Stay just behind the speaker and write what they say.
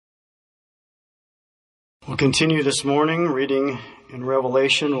We'll continue this morning reading in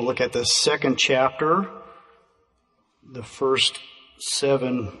Revelation. We'll look at the second chapter, the first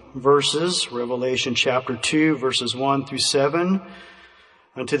 7 verses, Revelation chapter 2, verses 1 through 7.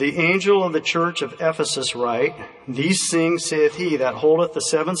 Unto the angel of the church of Ephesus write, These things saith he that holdeth the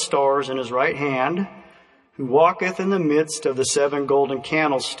 7 stars in his right hand, who walketh in the midst of the 7 golden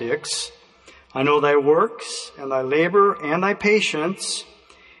candlesticks. I know thy works, and thy labor, and thy patience,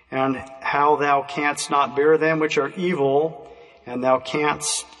 and how thou canst not bear them which are evil, and thou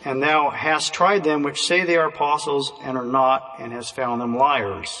hast tried them which say they are apostles and are not, and hast found them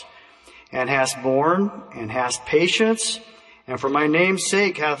liars, and hast borne and hast patience, and for my name's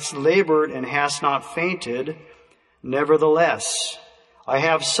sake hast labored and hast not fainted. Nevertheless, I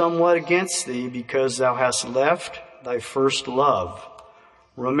have somewhat against thee, because thou hast left thy first love.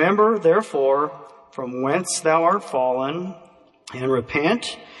 Remember, therefore, from whence thou art fallen, and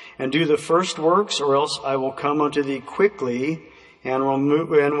repent, and do the first works, or else I will come unto thee quickly, and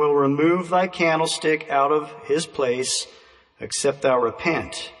will remove thy candlestick out of his place, except thou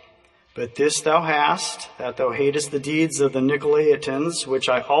repent. But this thou hast, that thou hatest the deeds of the Nicolaitans, which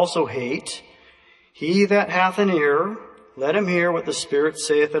I also hate. He that hath an ear, let him hear what the Spirit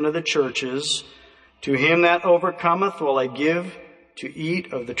saith unto the churches. To him that overcometh will I give to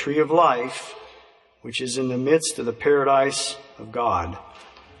eat of the tree of life, which is in the midst of the paradise of God.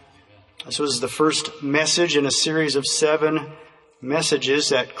 This was the first message in a series of 7 messages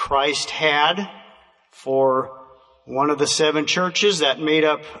that Christ had for one of the 7 churches that made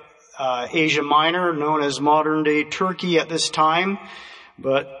up Asia Minor, known as modern-day Turkey at this time.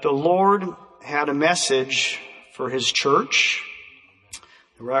 But the Lord had a message for His church.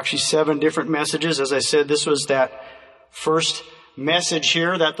 There were actually 7 different messages. As I said, this was that first message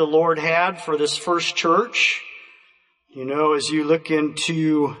here that the Lord had for this first church. You know, as you look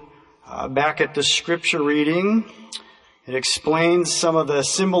into back at the scripture reading, it explains some of the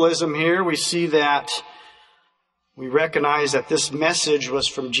symbolism here. We see that we recognize that this message was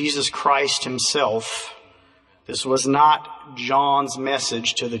from Jesus Christ Himself. This was not John's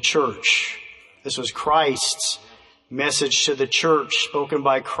message to the church. This was Christ's message to the church, spoken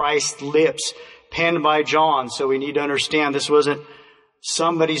by Christ's lips, penned by John. So we need to understand this wasn't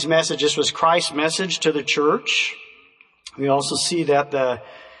somebody's message. This was Christ's message to the church. We also see that the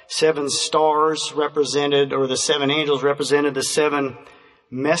 7 stars represented, or the 7 angels represented the 7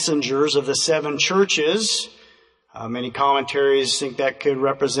 messengers of the 7 churches. Many commentaries think that could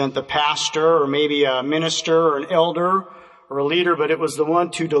represent the pastor, or maybe a minister, or an elder, or a leader, but it was the one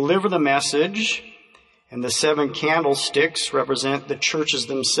to deliver the message. And the 7 candlesticks represent the churches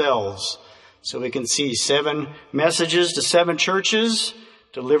themselves. So we can see 7 messages to 7 churches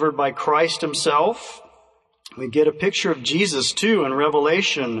delivered by Christ Himself. We get a picture of Jesus too in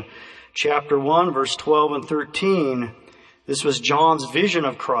Revelation chapter 1, verse 12 and 13. This was John's vision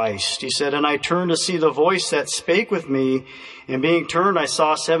of Christ. He said, And I turned to see the voice that spake with me, and being turned I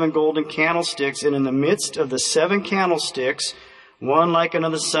saw 7 golden candlesticks, and in the midst of the 7 candlesticks, one like unto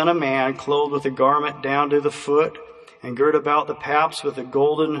the Son of Man, clothed with a garment down to the foot, and girt about the paps with a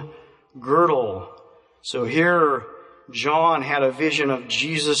golden girdle. So here John had a vision of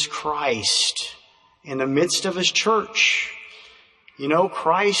Jesus Christ in the midst of His church. You know,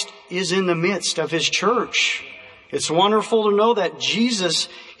 Christ is in the midst of His church. It's wonderful to know that Jesus,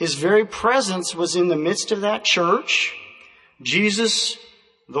 His very presence was in the midst of that church. Jesus,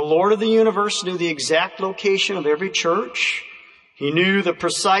 the Lord of the universe, knew the exact location of every church. He knew the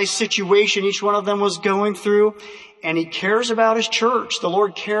precise situation each one of them was going through, and He cares about His church. The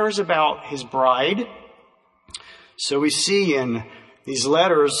Lord cares about His bride. So we see in these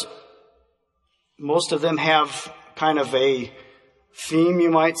letters, most of them have kind of a theme, you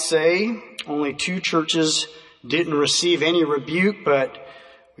might say. Only 2 churches didn't receive any rebuke, but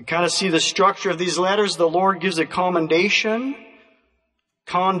we kind of see the structure of these letters. The Lord gives a commendation,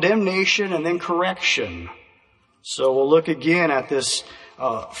 condemnation, and then correction. So we'll look again at this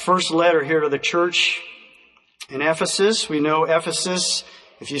first letter here to the church in Ephesus. We know Ephesus,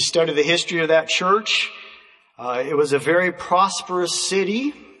 if you study the history of that church, it was a very prosperous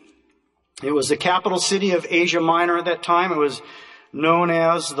city. It was the capital city of Asia Minor at that time. It was known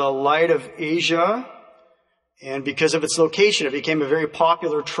as the Light of Asia. And because of its location, it became a very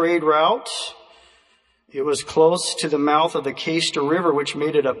popular trade route. It was close to the mouth of the Cayster River, which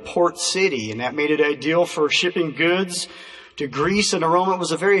made it a port city. And that made it ideal for shipping goods to Greece and to Rome. It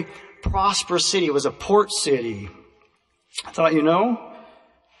was a very prosperous city. It was a port city. I thought,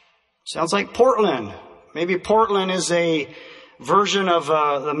 sounds like Portland. Maybe Portland is a version of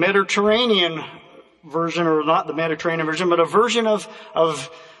the Mediterranean version, or not the Mediterranean version, but a version of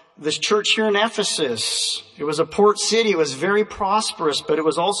this church here in Ephesus. It was a port city. It was very prosperous, but it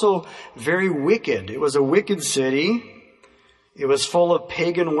was also very wicked. It was a wicked city. It was full of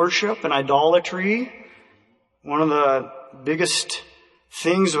pagan worship and idolatry. One of the biggest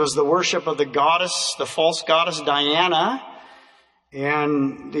things was the worship of the false goddess Diana.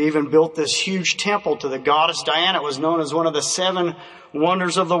 And they even built this huge temple to the goddess Diana. It was known as one of the 7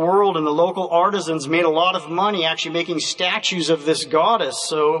 wonders of the world, and the local artisans made a lot of money actually making statues of this goddess.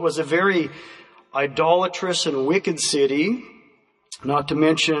 So it was a very idolatrous and wicked city. Not to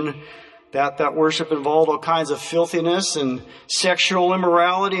mention that worship involved all kinds of filthiness and sexual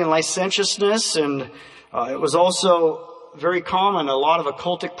immorality and licentiousness. And it was also very common, a lot of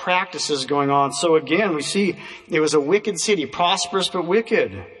occultic practices going on. So again, we see it was a wicked city, prosperous but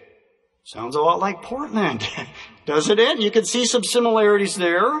wicked. Sounds a lot like Portland, doesn't it? You can see some similarities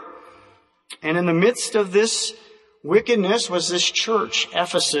there. And in the midst of this wickedness was this church,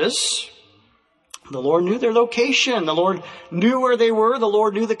 Ephesus. The Lord knew their location. The Lord knew where they were. The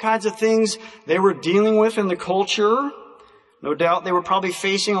Lord knew the kinds of things they were dealing with in the culture. No doubt they were probably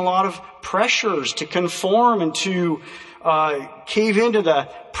facing a lot of pressures to conform and to cave into the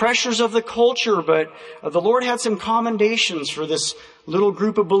pressures of the culture. But the Lord had some commendations for this little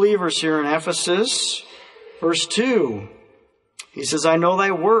group of believers here in Ephesus. Verse 2, he says, I know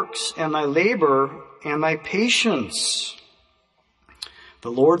thy works and thy labor and thy patience.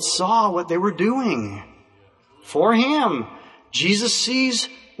 The Lord saw what they were doing for Him. Jesus sees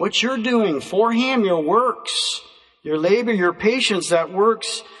what you're doing for Him, your works, your labor, your patience. That word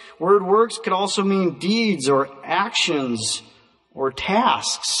works could also mean deeds or actions or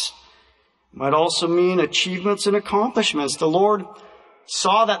tasks. It might also mean achievements and accomplishments. The Lord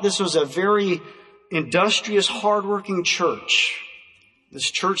saw that this was a very industrious, hardworking church.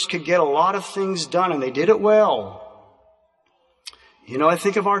 This church could get a lot of things done, and they did it well. You know, I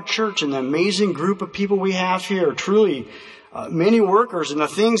think of our church and the amazing group of people we have here. Truly, many workers, and the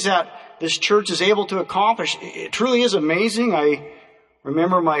things that this church is able to accomplish. It truly is amazing. I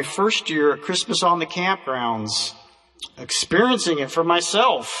remember my first year at Christmas on the Campgrounds, experiencing it for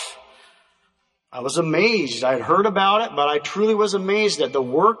myself. I was amazed. I'd heard about it, but I truly was amazed at the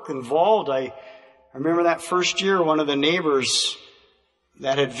work involved. I remember that first year, one of the neighbors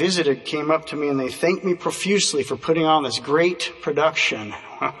that had visited came up to me and they thanked me profusely for putting on this great production.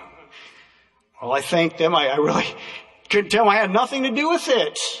 Well, I thanked them. I really couldn't tell them I had nothing to do with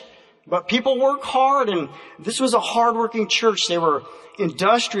it. But people work hard, and this was a hardworking church. They were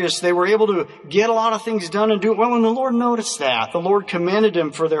industrious. They were able to get a lot of things done and do it well, and the Lord noticed that. The Lord commended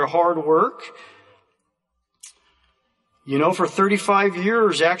them for their hard work. You know, for 35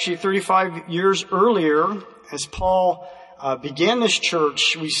 years earlier, as Paul began this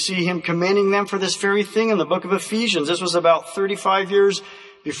church, we see him commending them for this very thing in the book of Ephesians. This was about 35 years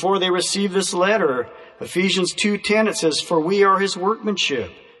before they received this letter. Ephesians 2:10, it says, For we are His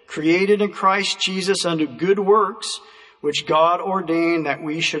workmanship, created in Christ Jesus unto good works, which God ordained that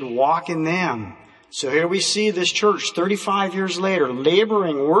we should walk in them. So here we see this church 35 years later,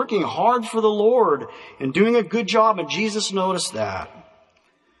 laboring, working hard for the Lord, and doing a good job, and Jesus noticed that.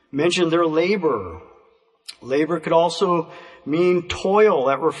 Mentioned their labor. Labor could also mean toil.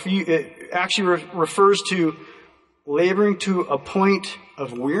 It actually refers to laboring to a point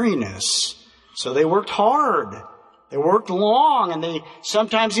of weariness. So they worked hard. They worked long, and they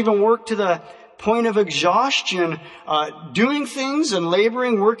sometimes even worked to the point of exhaustion, doing things and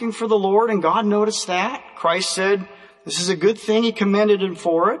laboring, working for the Lord, and God noticed that. Christ said, this is a good thing. He commended Him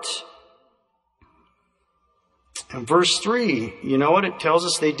for it. And verse 3, you know what? It tells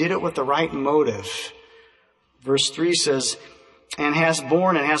us they did it with the right motive. Verse 3 says, and hast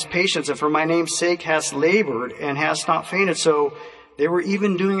borne and hast patience, and for my name's sake hast labored and hast not fainted. So they were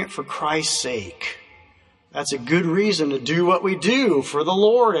even doing it for Christ's sake. That's a good reason to do what we do for the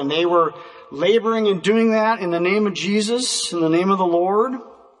Lord. And they were laboring and doing that in the name of Jesus, in the name of the Lord.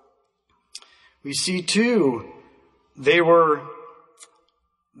 We see too, they were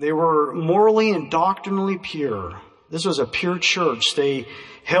morally and doctrinally pure. This was a pure church. They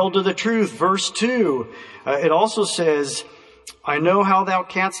held to the truth. Verse 2, it also says, I know how thou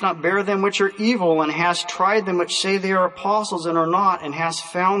canst not bear them which are evil, and hast tried them which say they are apostles and are not, and hast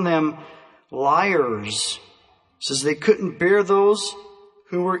found them liars. It says they couldn't bear those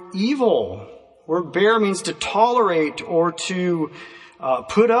who were evil. Word bear means to tolerate or to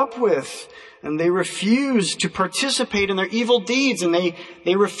put up with. And they refused to participate in their evil deeds. And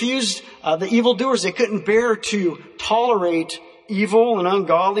they refused the evildoers. They couldn't bear to tolerate evil and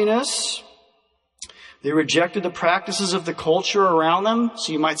ungodliness. They rejected the practices of the culture around them.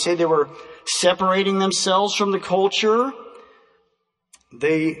 So you might say they were separating themselves from the culture.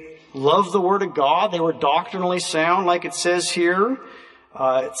 They loved the Word of God. They were doctrinally sound, like it says here.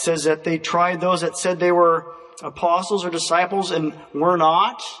 It says that they tried those that said they were apostles or disciples and were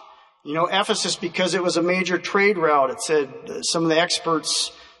not. Ephesus, because it was a major trade route, it said, some of the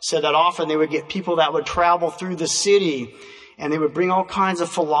experts said that often they would get people that would travel through the city and they would bring all kinds of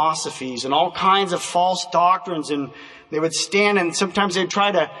philosophies and all kinds of false doctrines, and they would stand and sometimes they'd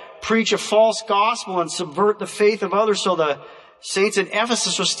try to preach a false gospel and subvert the faith of others. So the saints in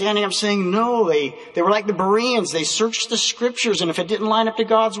Ephesus were standing up saying no. They were like the Bereans. They searched the scriptures, and if it didn't line up to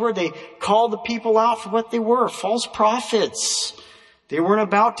God's word, they called the people out for what they were, false prophets. They weren't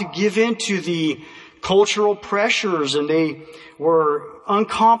about to give in to the cultural pressures, and they were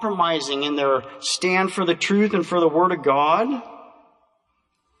uncompromising in their stand for the truth and for the Word of God.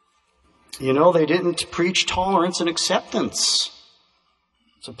 They didn't preach tolerance and acceptance.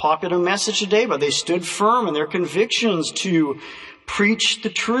 It's a popular message today, but they stood firm in their convictions to preach the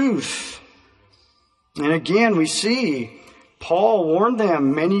truth. And again, we see Paul warned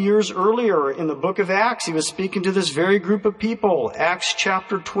them many years earlier in the book of Acts. He was speaking to this very group of people. Acts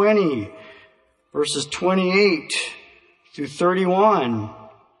chapter 20, verses 28 through 31.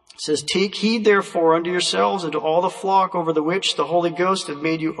 It says, "Take heed therefore unto yourselves and to all the flock over the which the Holy Ghost hath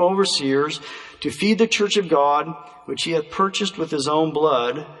made you overseers, to feed the church of God, which he hath purchased with his own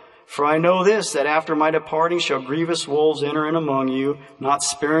blood. For I know this, that after my departing shall grievous wolves enter in among you, not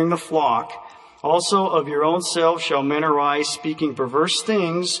sparing the flock. Also of your own selves shall men arise, speaking perverse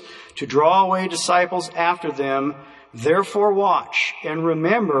things, to draw away disciples after them. Therefore watch, and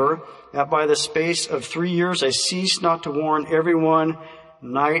remember that by the space of 3 years I ceased not to warn everyone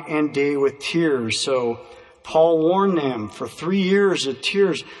night and day with tears." So Paul warned them for 3 years with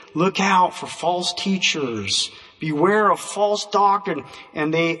tears. Look out for false teachers. Beware of false doctrine.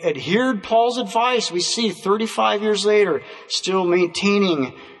 And they adhered Paul's advice. We see 35 years later still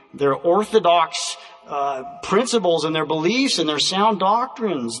maintaining their orthodox principles and their beliefs and their sound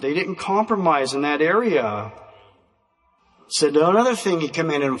doctrines. They didn't compromise in that area. Said another thing he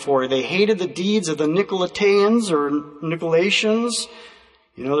commended them for. They hated the deeds of the Nicolaitans or Nicolaitans.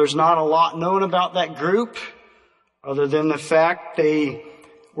 There's not a lot known about that group other than the fact they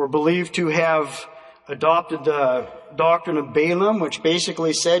were believed to have adopted the doctrine of Balaam, which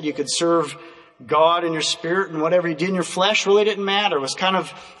basically said you could serve God in your spirit and whatever you did in your flesh really didn't matter. It was kind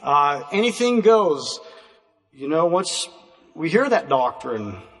of anything goes. Once we hear that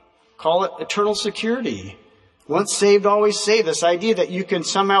doctrine, call it eternal security. Once saved, always saved. This idea that you can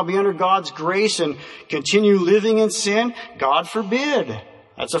somehow be under God's grace and continue living in sin, God forbid.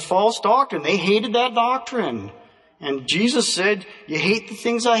 That's a false doctrine. They hated that doctrine. And Jesus said, you hate the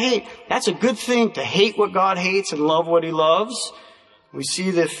things I hate. That's a good thing, to hate what God hates and love what he loves. We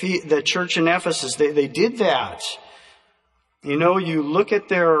see the church in Ephesus, they did that. You look at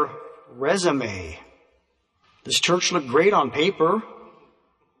their resume. This church looked great on paper.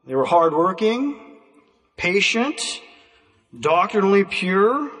 They were hardworking, patient, doctrinally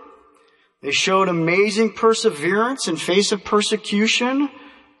pure. They showed amazing perseverance in face of persecution.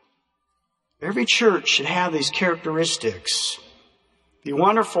 Every church should have these characteristics. Be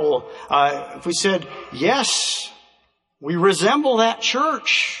wonderful if we said, yes, we resemble that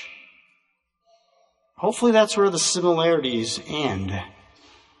church. Hopefully that's where the similarities end.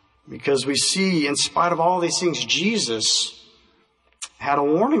 Because we see, in spite of all these things, Jesus had a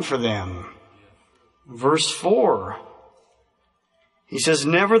warning for them. Verse 4. He says,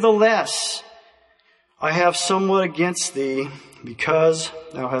 "Nevertheless, I have somewhat against thee, because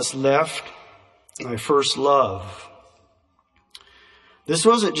thou hast left thy first love." This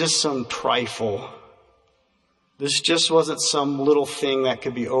wasn't just some trifle. This just wasn't some little thing that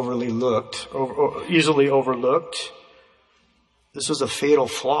could be easily overlooked. This was a fatal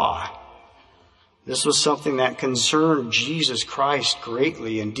flaw. This was something that concerned Jesus Christ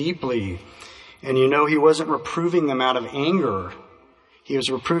greatly and deeply. And he wasn't reproving them out of anger. He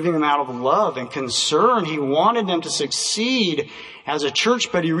was reproving them out of love and concern. He wanted them to succeed as a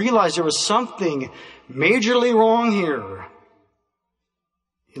church, but he realized there was something majorly wrong here.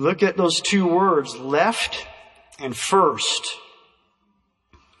 You look at those two words, left and first.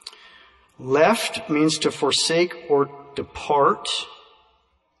 Left means to forsake or depart.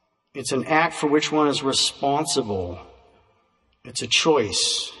 It's an act for which one is responsible. It's a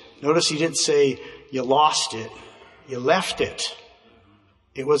choice. Notice he didn't say you lost it. You left it.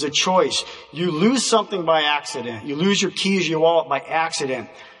 It was a choice. You lose something by accident. You lose your keys, your wallet by accident.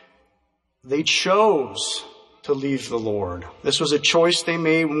 They chose to leave the Lord. This was a choice they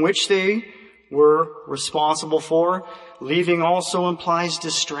made, in which they were responsible for. Leaving also implies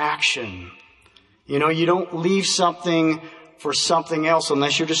distraction. You don't leave something for something else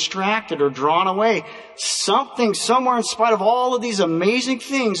unless you're distracted or drawn away. Something, somewhere, in spite of all of these amazing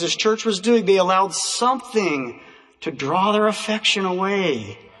things this church was doing, they allowed something to draw their affection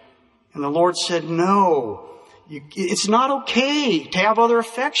away. And the Lord said, no, it's not okay to have other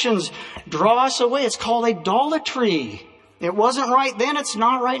affections draw us away. It's called idolatry. It wasn't right then, it's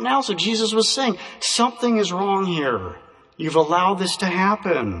not right now. So Jesus was saying, something is wrong here. You've allowed this to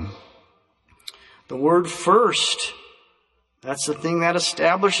happen. The word first, that's the thing that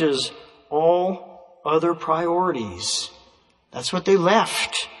establishes all other priorities. That's what they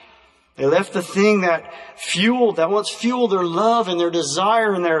left. They left the thing that once fueled their love and their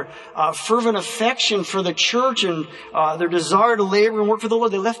desire and their fervent affection for the church and their desire to labor and work for the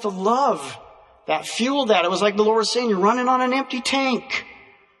Lord. They left the love that fueled that. It was like the Lord was saying, you're running on an empty tank.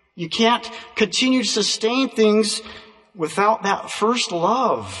 You can't continue to sustain things without that first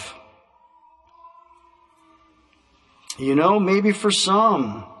love. You know, maybe for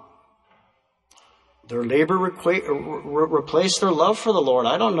some, their labor replaced their love for the Lord.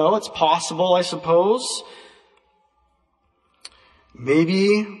 I don't know. It's possible, I suppose.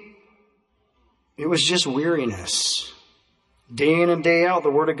 Maybe it was just weariness. Day in and day out, the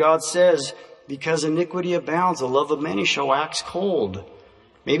Word of God says, because iniquity abounds, the love of many shall wax cold.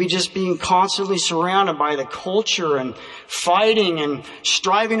 Maybe just being constantly surrounded by the culture and fighting and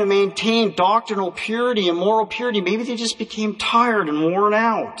striving to maintain doctrinal purity and moral purity. Maybe they just became tired and worn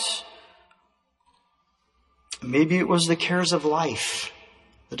out. Maybe it was the cares of life,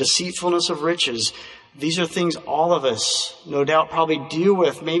 the deceitfulness of riches. These are things all of us, no doubt, probably deal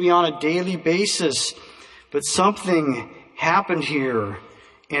with, maybe on a daily basis. But something happened here,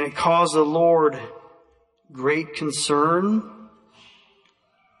 and it caused the Lord great concern.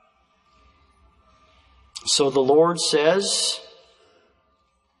 So the Lord says,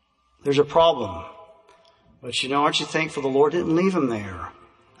 there's a problem. But aren't you thankful the Lord didn't leave him there?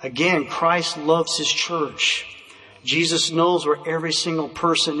 Again, Christ loves his church. Jesus knows where every single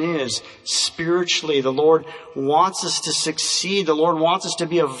person is spiritually. The Lord wants us to succeed. The Lord wants us to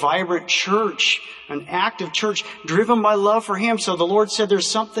be a vibrant church, an active church driven by love for him. So the Lord said, there's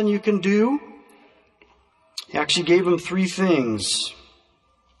something you can do. He actually gave him 3 things.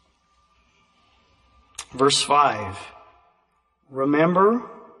 Verse 5, remember,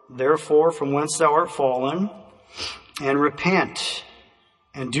 therefore, from whence thou art fallen, and repent,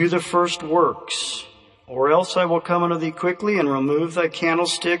 and do the first works, or else I will come unto thee quickly, and remove thy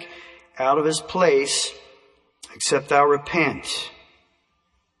candlestick out of his place, except thou repent.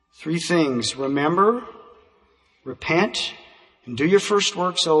 3 things, remember, repent, and do your first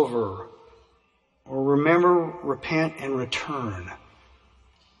works over. Or remember, repent, and return.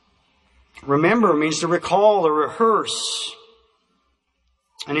 Remember means to recall or rehearse.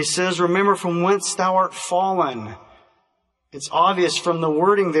 And he says, remember from whence thou art fallen. It's obvious from the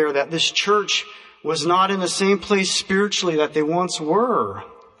wording there that this church was not in the same place spiritually that they once were.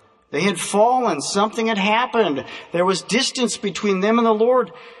 They had fallen. Something had happened. There was distance between them and the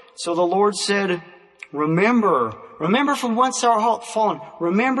Lord. So the Lord said, remember from whence thou art fallen.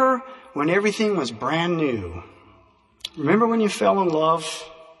 Remember when everything was brand new. Remember when you fell in love?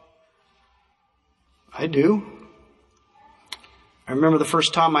 I do. I remember the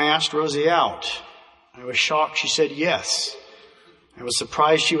first time I asked Rosie out. I was shocked she said yes. I was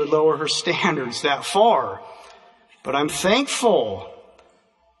surprised she would lower her standards that far. But I'm thankful.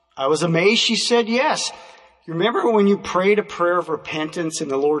 I was amazed she said yes. You remember when you prayed a prayer of repentance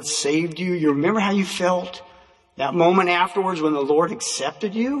and the Lord saved you? You remember how you felt that moment afterwards when the Lord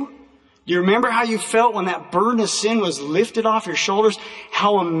accepted you? Do you remember how you felt when that burden of sin was lifted off your shoulders?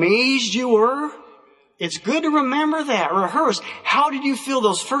 How amazed you were? It's good to remember that, rehearse. How did you feel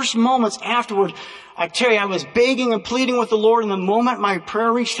those first moments afterward? I tell you, I was begging and pleading with the Lord, and the moment my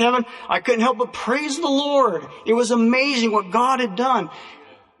prayer reached heaven, I couldn't help but praise the Lord. It was amazing what God had done.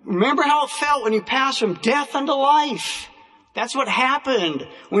 Remember how it felt when you passed from death unto life. That's what happened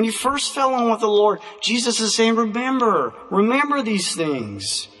when you first fell in with the Lord. Jesus is saying, remember these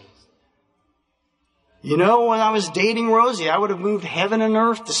things. When I was dating Rosie, I would have moved heaven and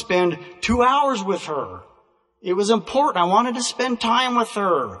earth to spend 2 hours with her. It was important. I wanted to spend time with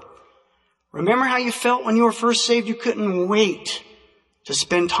her. Remember how you felt when you were first saved? You couldn't wait to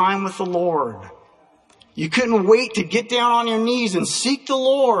spend time with the Lord. You couldn't wait to get down on your knees and seek the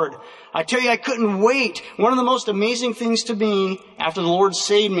Lord. I tell you, I couldn't wait. One of the most amazing things to me after the Lord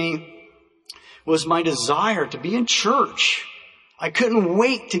saved me was my desire to be in church. I couldn't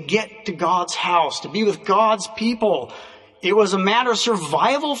wait to get to God's house, to be with God's people. It was a matter of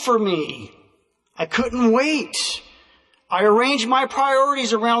survival for me. I couldn't wait. I arranged my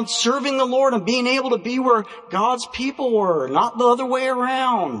priorities around serving the Lord and being able to be where God's people were, not the other way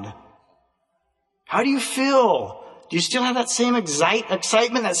around. How do you feel? Do you still have that same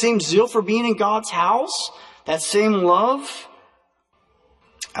excitement, that same zeal for being in God's house? That same love?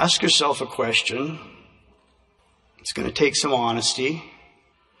 Ask yourself a question. It's going to take some honesty.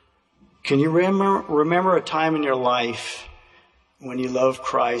 Can you remember a time in your life when you loved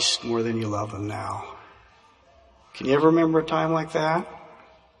Christ more than you love Him now? Can you ever remember a time like that?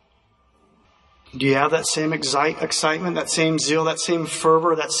 Do you have that same excitement, that same zeal, that same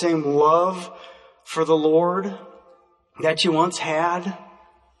fervor, that same love for the Lord that you once had?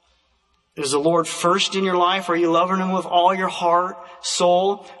 Is the Lord first in your life? Are you loving Him with all your heart,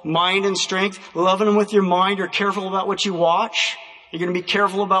 soul, mind, and strength? Loving Him with your mind? You're careful about what you watch. You're going to be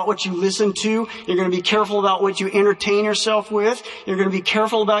careful about what you listen to. You're going to be careful about what you entertain yourself with. You're going to be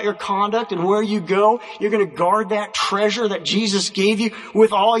careful about your conduct and where you go. You're going to guard that treasure that Jesus gave you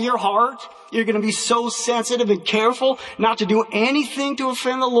with all your heart. You're going to be so sensitive and careful not to do anything to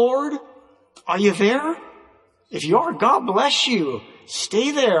offend the Lord. Are you there? If you are, God bless you.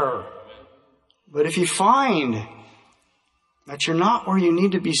 Stay there. But if you find that you're not where you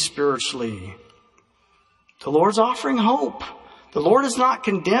need to be spiritually, the Lord's offering hope. The Lord is not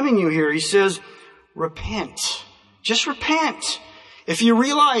condemning you here. He says, repent. Just repent. If you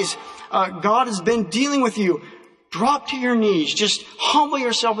realize God has been dealing with you, drop to your knees. Just humble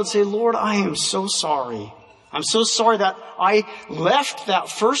yourself and say, Lord, I am so sorry. I'm so sorry that I left that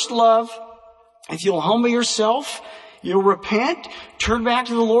first love. If you'll humble yourself, you'll repent, turn back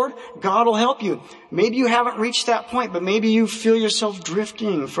to the Lord, God will help you. Maybe you haven't reached that point, but maybe you feel yourself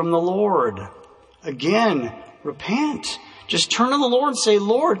drifting from the Lord. Again, repent. Just turn to the Lord and say,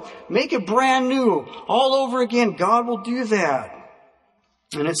 Lord, make it brand new, all over again. God will do that.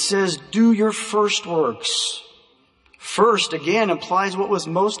 And it says, do your first works. First, again, implies what was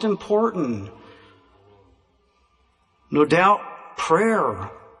most important. No doubt, prayer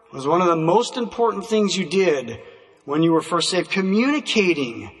was one of the most important things you did when you were first saved.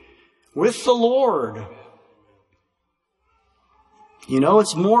 Communicating with the Lord. You know,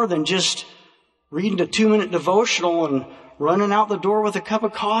 it's more than just reading a 2-minute devotional and running out the door with a cup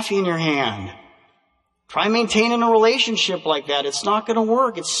of coffee in your hand. Try maintaining a relationship like that. It's not going to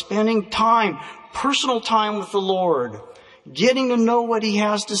work. It's spending time, personal time with the Lord. Getting to know what He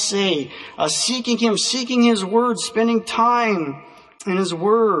has to say. Seeking Him, seeking His Word, spending time in His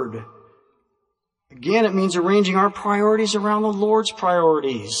Word. Again, it means arranging our priorities around the Lord's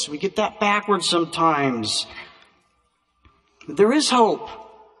priorities. We get that backwards sometimes. But there is hope.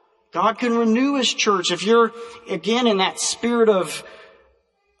 God can renew His church. If you're, again, in that spirit of,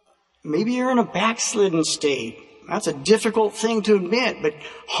 maybe you're in a backslidden state. That's a difficult thing to admit, but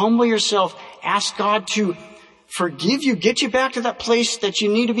humble yourself. Ask God to forgive you. Get you back to that place that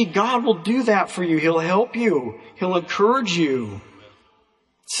you need to be. God will do that for you. He'll help you. He'll encourage you.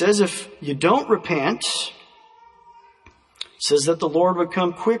 It says if you don't repent, it says that the Lord would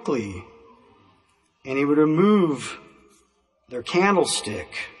come quickly and He would remove their candlestick.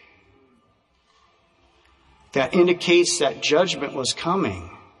 That indicates that judgment was coming.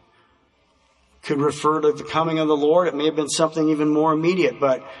 Could refer to the coming of the Lord. It may have been something even more immediate,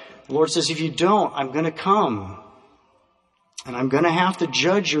 but the Lord says, if you don't, I'm going to come. And I'm going to have to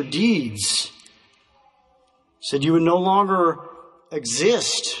judge your deeds. He said you would no longer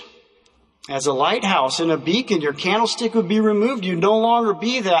exist as a lighthouse and a beacon. Your candlestick would be removed. You'd no longer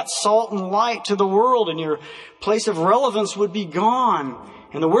be that salt and light to the world, and your place of relevance would be gone.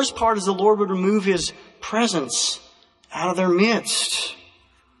 And the worst part is the Lord would remove His presence out of their midst.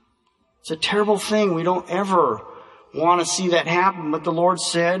 It's a terrible thing. We don't ever want to see that happen. But the Lord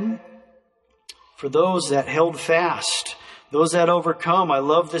said, for those that held fast, those that overcome, I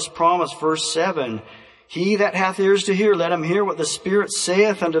love this promise, verse 7. He that hath ears to hear, let him hear what the Spirit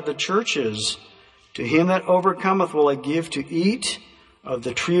saith unto the churches. To him that overcometh will I give to eat of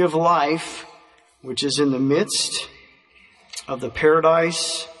the tree of life, which is in the midst of the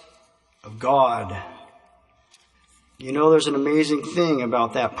paradise of God. You know, there's an amazing thing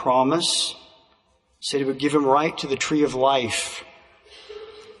about that promise. It said He would give him right to the tree of life.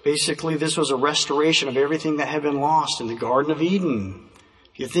 Basically, this was a restoration of everything that had been lost in the Garden of Eden.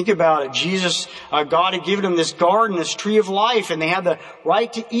 If you think about it, God had given them this garden, this tree of life, and they had the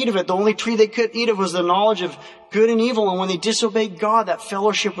right to eat of it. The only tree they couldn't eat of was the knowledge of good and evil. And when they disobeyed God, that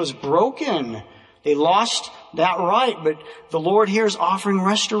fellowship was broken. They lost that right, but the Lord here is offering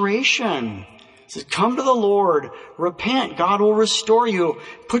restoration. He says, come to the Lord, repent. God will restore you,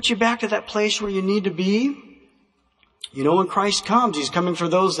 put you back to that place where you need to be. You know, when Christ comes, He's coming for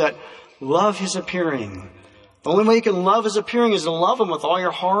those that love His appearing, The only way you can love His appearing is to love Him with all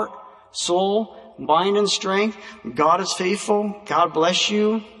your heart, soul, mind, and strength. God is faithful. God bless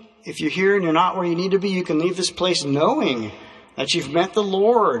you. If you're here and you're not where you need to be, you can leave this place knowing that you've met the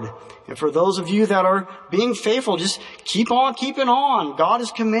Lord. And for those of you that are being faithful, just keep on keeping on. God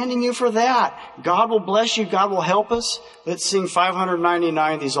is commending you for that. God will bless you. God will help us. Let's sing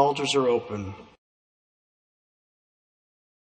 599. These altars are open.